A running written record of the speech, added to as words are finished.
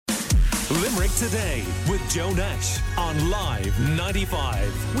Limerick Today with Joe Nash on Live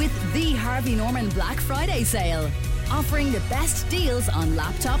 95. With the Harvey Norman Black Friday sale. Offering the best deals on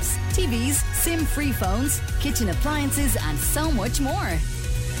laptops, TVs, SIM-free phones, kitchen appliances and so much more.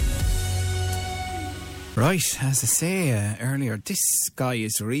 Right, as I say earlier, this guy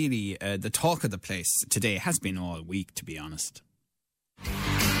is really the talk of the place today. Has been all week, to be honest.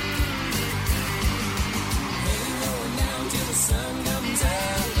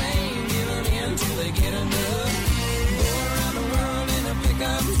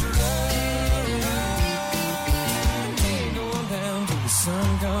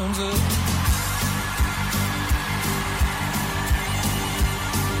 Sun comes up.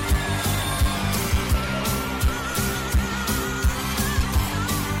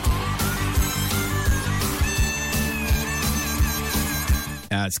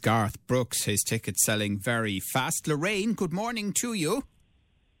 It's Garth Brooks. His ticket's selling very fast. Lorraine, good morning to you.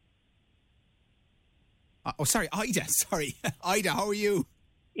 Ida. Sorry. Ida, how are you?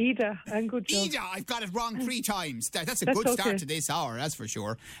 Ida, I'm good, Joe. Ida, I've got it wrong 3 times. That's a good start to this hour, that's for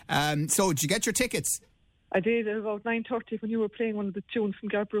sure. So, did you get your tickets? I did at about 9:30 when you were playing one of the tunes from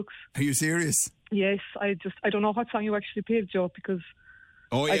Garth Brooks. Are you serious? Yes, I don't know what song you actually played, Joe, because...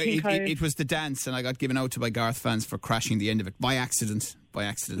 Oh, yeah, it was The Dance, and I got given out to by Garth fans for crashing the end of it by accident.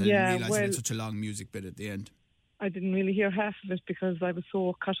 I didn't realise it had such a long music bit at the end. I didn't really hear half of it because I was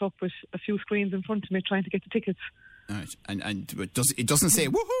so caught up with a few screens in front of me trying to get the tickets. Right, and it doesn't say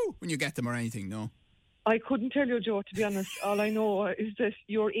woohoo when you get them or anything, no? I couldn't tell you, Joe, to be honest. All I know is that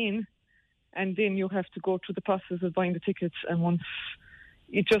you're in, and then you have to go through the process of buying the tickets, and once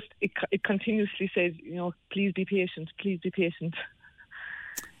it continuously says, please be patient, please be patient.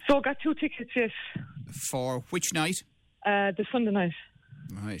 So I got 2 tickets, yes. For which night? The Sunday night.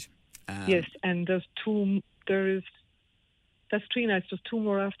 Right. Yes, and that's 3 nights. There's 2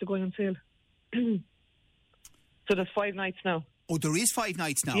 more after going on sale. So there's 5 nights now. Oh, there is 5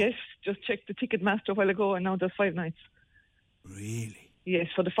 nights now? Yes, just checked the Ticketmaster a while ago, and now there's 5 nights. Really? Yes,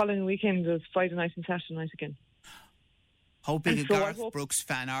 for the following weekend there's Friday night and Saturday night again. How big a Garth Brooks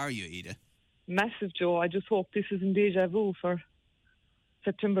fan are you, Ida? Massive, Joe. I just hope this isn't déjà vu for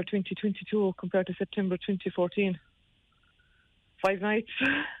September 2022 compared to September 2014. 5 nights.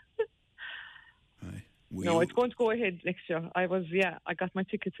 Right. It's going to go ahead next year. I got my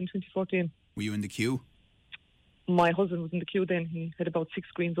tickets in 2014. Were you in the queue? My husband was in the queue then. He had about 6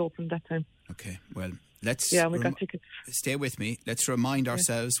 screens open that time. Okay, well, let's... Yeah, we got tickets. Stay with me. Let's remind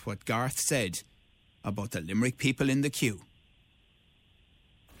ourselves what Garth said about the Limerick people in the queue.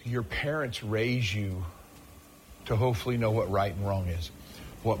 Your parents raise you to hopefully know what right and wrong is.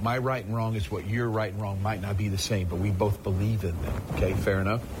 What my right and wrong is, what your right and wrong might not be the same, but we both believe in them. Okay, fair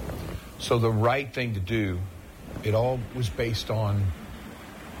enough? So the right thing to do, it all was based on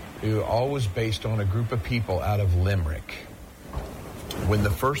a group of people out of Limerick. When the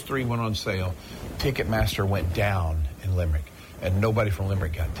first 3 went on sale, Ticketmaster went down in Limerick, and nobody from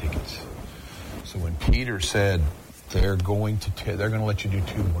Limerick got tickets. So when Peter said they're going to let you do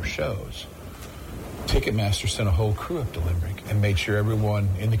 2 more shows, Ticketmaster sent a whole crew up to Limerick and made sure everyone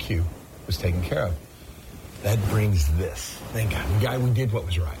in the queue was taken care of. That brings this. Thank God. We did what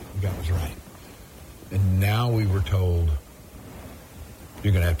was right. We got what was right. And now we were told,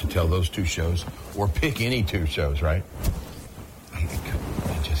 you're going to have to tell those 2 shows or pick any 2 shows, right?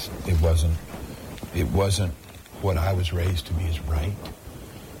 It wasn't what I was raised to be as right.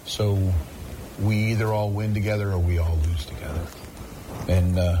 So we either all win together or we all lose together.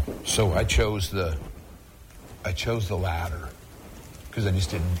 And so I chose the latter because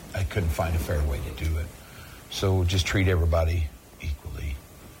I couldn't find a fair way to do it. So just treat everybody equally.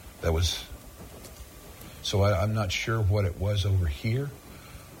 So I'm not sure what it was over here.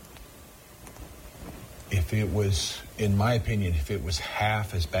 If it was, in my opinion, if it was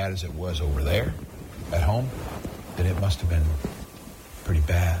half as bad as it was over there at home, then it must have been pretty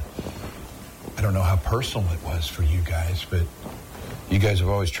bad. I don't know how personal it was for you guys, but you guys have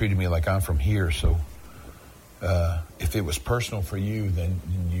always treated me like I'm from here, so if it was personal for you, then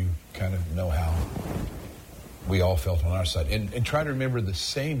you kind of know how we all felt on our side. And try to remember the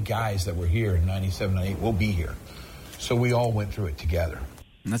same guys that were here in 97, 98 will be here. So we all went through it together.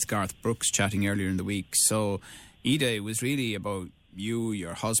 And that's Garth Brooks chatting earlier in the week. So, Ida, it was really about you,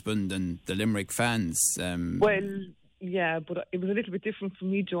 your husband, and the Limerick fans. Well, yeah, but it was a little bit different for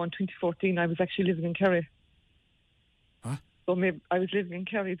me, Joe. In 2014, I was actually living in Kerry. Huh? So maybe I was living in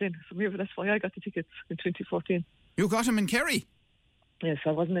Kerry then, so maybe that's why I got the tickets in 2014. You got him in Kerry? Yes,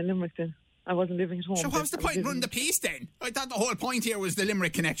 I wasn't in Limerick then. I wasn't living at home. So what's the point in running the piece then? I thought the whole point here was the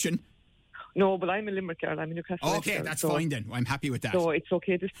Limerick connection. No, but I'm a Limerick girl. I'm a Newcastle. Okay, girl, that's fine then. I'm happy with that. So it's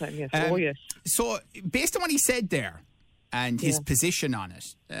okay this time, yes. Yes. So, based on what he said there and his position on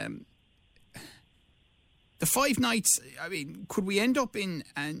it, the 5 nights, I mean, could we end up in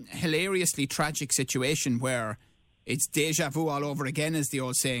an hilariously tragic situation where it's deja vu all over again, as the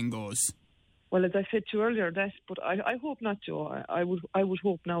old saying goes? Well, as I said to you earlier, but I hope not, Joe. I would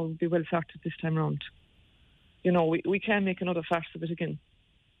hope now it would be well sorted this time round. You know, we can make another farce of it again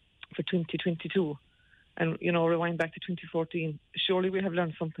for 2022 and, you know, rewind back to 2014. Surely we have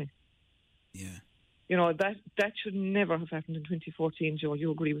learned something. Yeah. You know, that should never have happened in 2014, Joe.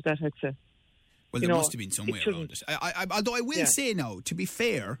 You agree with that, I'd say. Well, there must have been some way around it. Although I will say now, to be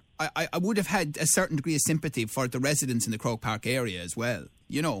fair, I would have had a certain degree of sympathy for the residents in the Croke Park area as well.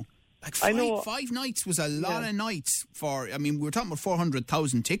 You know, like 5 nights was a lot of nights for, I mean, we were talking about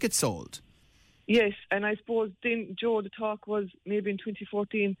 400,000 tickets sold. Yes, and I suppose then, Joe, the talk was maybe in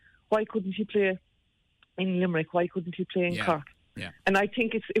 2014, why couldn't he play in Limerick? Why couldn't he play in Cork? Yeah. And I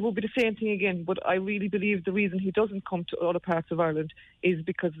think it will be the same thing again, but I really believe the reason he doesn't come to other parts of Ireland is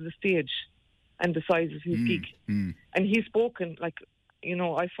because of the stage and the size of his gig. And he's spoken, like, you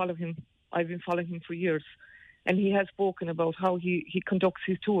know, I follow him. I've been following him for years. And he has spoken about how he conducts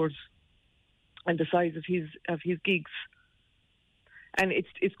his tours and the size of his gigs. And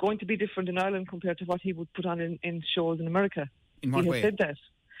it's going to be different in Ireland compared to what he would put on in shows in America. In what way? He has said that.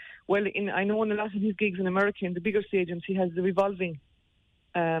 Well, I know in a lot of his gigs in America, in the bigger stadiums, he has the revolving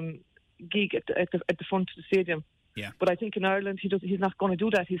gig at the front of the stadium. Yeah. But I think in Ireland he's not going to do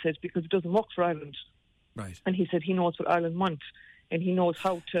that, he says, because it doesn't work for Ireland. Right. And he said he knows what Ireland wants, and he knows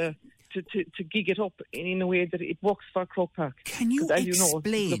how to gig it up in a way that it works for Croke Park. Can you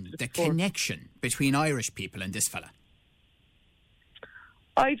explain the connection between Irish people and this fella?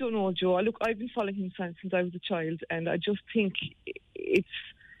 I don't know, Joe. I've been following him since I was a child, and I just think it's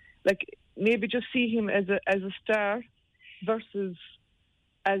like maybe just see him as a star versus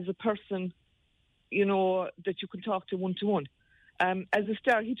as a person, you know, that you can talk to one-to-one. As a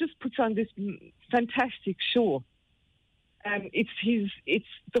star, he just puts on this fantastic show. It's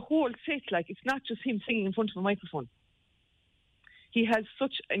the whole set, like, it's not just him singing in front of a microphone. He has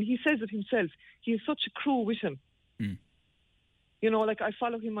and he says it himself, he has such a crew with him. You know, like, I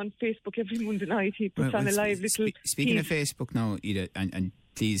follow him on Facebook every Monday night. He puts on a live little... Speaking of Facebook now, Ida, and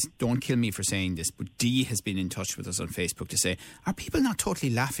please don't kill me for saying this, but Dee has been in touch with us on Facebook to say, are people not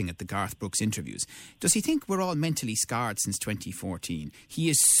totally laughing at the Garth Brooks interviews? Does he think we're all mentally scarred since 2014? He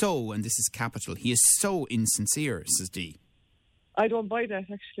is so, and this is capital, he is so insincere, says Dee. I don't buy that,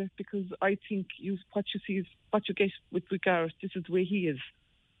 actually, because I think what you see is what you get with Garth. This is the way he is.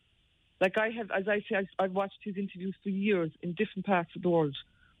 Like, I've watched his interviews for years in different parts of the world.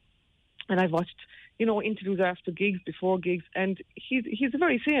 And I've watched, you know, interviews after gigs, before gigs, and he's the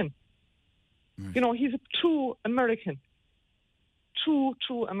very same. Right. You know, he's a true American. True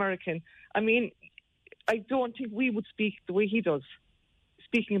American. I mean, I don't think we would speak the way he does,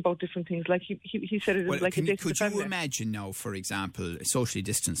 speaking about different things. Like he said it as like a day to the family. Could you imagine now, for example, socially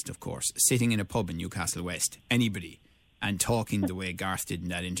distanced, of course, sitting in a pub in Newcastle West, anybody, and talking the way Garth did in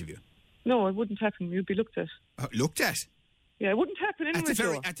that interview? No, it wouldn't happen. You'd be looked at. Looked at? Yeah, it wouldn't happen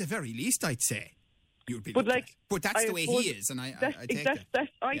anyway. At the very least, I'd say you'd be looked at. But that's the way he is, and I take that.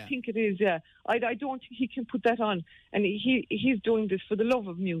 I think it is, yeah. I don't think he can put that on. And he's doing this for the love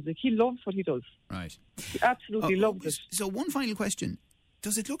of music. He loves what he does. Right. He absolutely loves it. So one final question.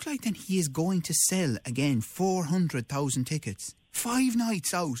 Does it look like then he is going to sell, again, 400,000 tickets? 5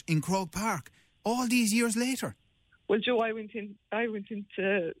 nights out in Croke Park, all these years later? Well, Joe, I went in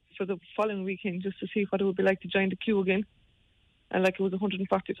for the following weekend just to see what it would be like to join the queue again, and like it was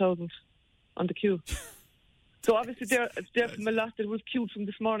 140,000 on the queue. So obviously there's a lot that was queued from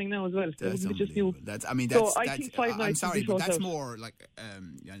this morning now as well. That's just new. I think 5 nights. I'm sorry, but that's more like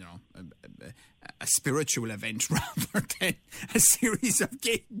a spiritual event rather than a series of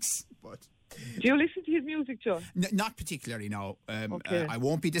gigs. But do you listen to his music, Joe? Not particularly, no. Okay. I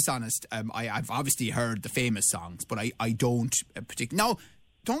won't be dishonest. I've obviously heard the famous songs, but I don't particularly. Now,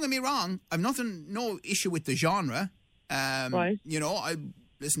 don't get me wrong. I've no issue with the genre. Right. You know, I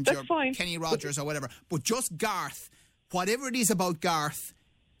listen to Kenny Rogers or whatever. But just Garth, whatever it is about Garth,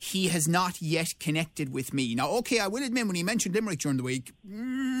 he has not yet connected with me. Now, okay, I will admit when he mentioned Limerick during the week,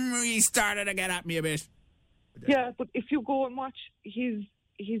 he started to get at me a bit. Yeah, but if you go and watch his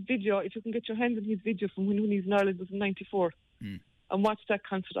video, if you can get your hands on his video from when he's in Ireland, it was in '94, and watch that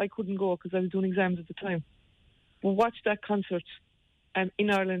concert. I couldn't go because I was doing exams at the time. But watch that concert in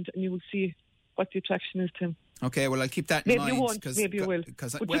Ireland and you will see what the attraction is to him. Okay, well, I'll keep that in Maybe mind. you won't, maybe you will.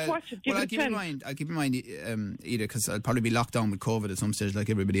 But just watch it, give I'll it a keep in chance. mind. I'll keep in mind, Ida, because I'll probably be locked down with COVID at some stage, like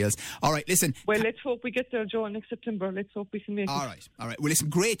everybody else. All right, listen. Well, let's hope we get there, Joe, next September. Let's hope we can make it. All right. Well, listen,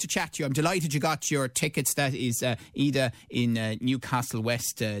 great to chat to you. I'm delighted you got your tickets. That is Ida in Newcastle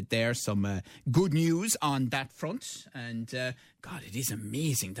West there. Some good news on that front. And, God, it is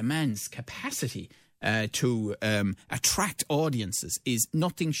amazing. The man's capacity to attract audiences is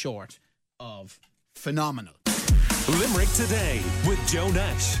nothing short of phenomenal. Limerick Today with Joe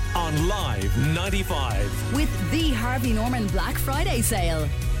Nash on Live 95. With the Harvey Norman Black Friday sale.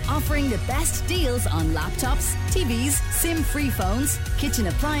 Offering the best deals on laptops, TVs, SIM-free phones, kitchen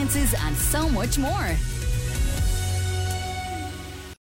appliances and so much more.